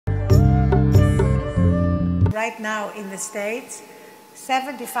Right now in the States,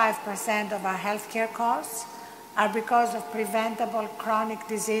 75% of our healthcare costs are because of preventable chronic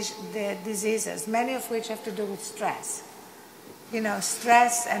diseases, many of which have to do with stress. You know,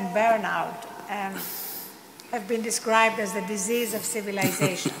 stress and burnout have been described as the disease of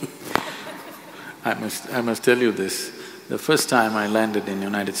civilization. I must tell you this. The first time I landed in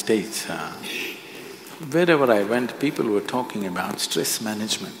United States, wherever I went, people were talking about stress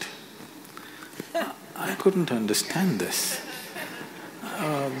management. I couldn't understand this.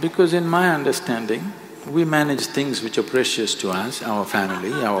 Because in my understanding, we manage things which are precious to us, our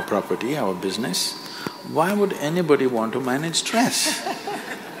family, our property, our business. Why would anybody want to manage stress?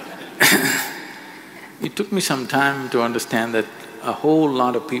 It took me some time to understand that a whole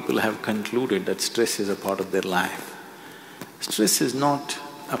lot of people have concluded that stress is a part of their life. Stress is not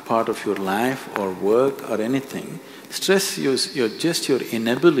a part of your life or work or anything. Stress is just your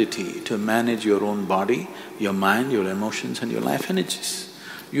inability to manage your own body, your mind, your emotions and your life energies.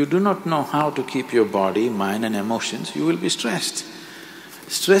 You do not know how to keep your body, mind and emotions, you will be stressed.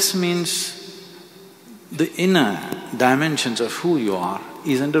 Stress means the inner dimensions of who you are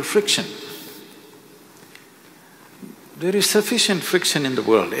is under friction. There is sufficient friction in the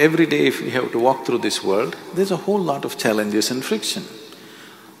world. Every day if we have to walk through this world, there's a whole lot of challenges and friction.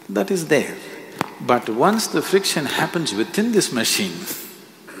 That is there. But once the friction happens within this machine,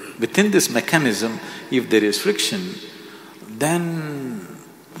 within this mechanism, if there is friction, then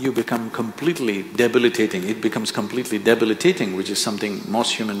you become completely debilitating. It becomes completely debilitating, which is something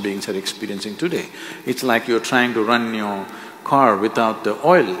most human beings are experiencing today. It's like you're trying to run your car without the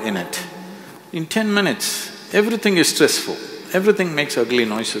oil in it. In 10 minutes, everything is stressful, everything makes ugly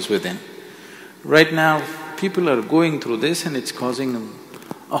noises within. Right now, people are going through this and it's causing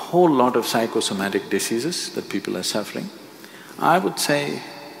a whole lot of psychosomatic diseases that people are suffering. I would say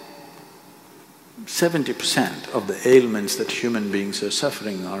 70% of the ailments that human beings are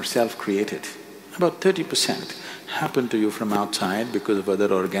suffering are self-created. About 30% happen to you from outside because of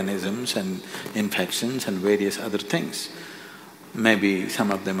other organisms and infections and various other things. Maybe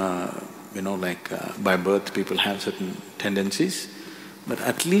some of them are, by birth people have certain tendencies, but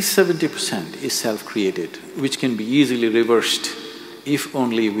at least 70% is self-created, which can be easily reversed if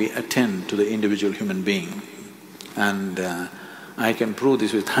only we attend to the individual human being. And I can prove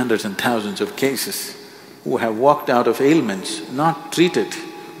this with hundreds and thousands of cases who have walked out of ailments, not treated,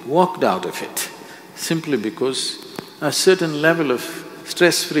 walked out of it, simply because a certain level of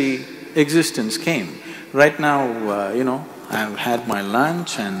stress-free existence came. Right now, I've had my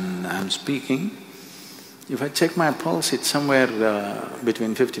lunch and I'm speaking. If I check my pulse, it's somewhere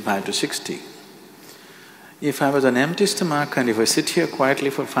between 55 to 60. If I was an empty stomach and if I sit here quietly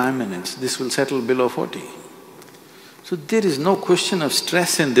for 5 minutes, this will settle below 40. So there is no question of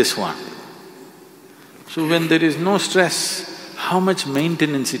stress in this one. So when there is no stress, how much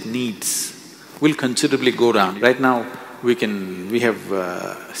maintenance it needs will considerably go down. Right now, we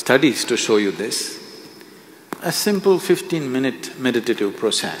have studies to show you this. A simple 15-minute meditative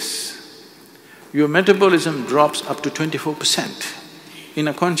process, your metabolism drops up to 24% in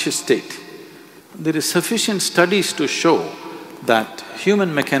a conscious state. There is sufficient studies to show that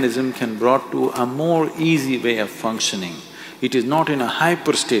human mechanism can be brought to a more easy way of functioning. It is not in a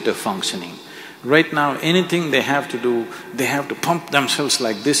hyper state of functioning. Right now, anything they have to do, they have to pump themselves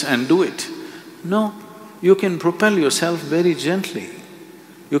like this and do it. No, you can propel yourself very gently.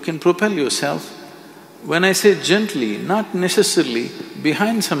 You can propel yourself, when I say gently, not necessarily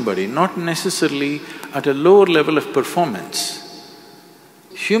behind somebody, not necessarily at a lower level of performance.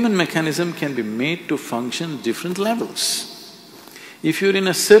 Human mechanism can be made to function different levels. If you're in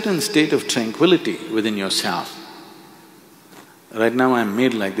a certain state of tranquility within yourself, right now I'm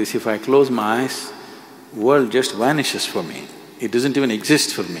made like this, if I close my eyes, world just vanishes for me, it doesn't even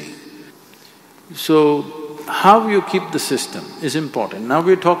exist for me. So, how you keep the system is important. Now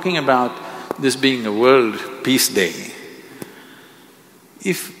we're talking about this being a World Peace Day.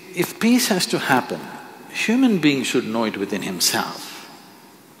 If peace has to happen, human being should know it within himself.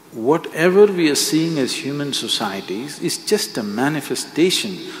 Whatever we are seeing as human societies is just a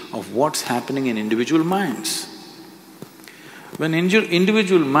manifestation of what's happening in individual minds. When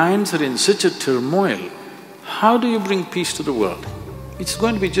individual minds are in such a turmoil, how do you bring peace to the world? It's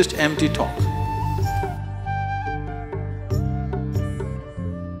going to be just empty talk.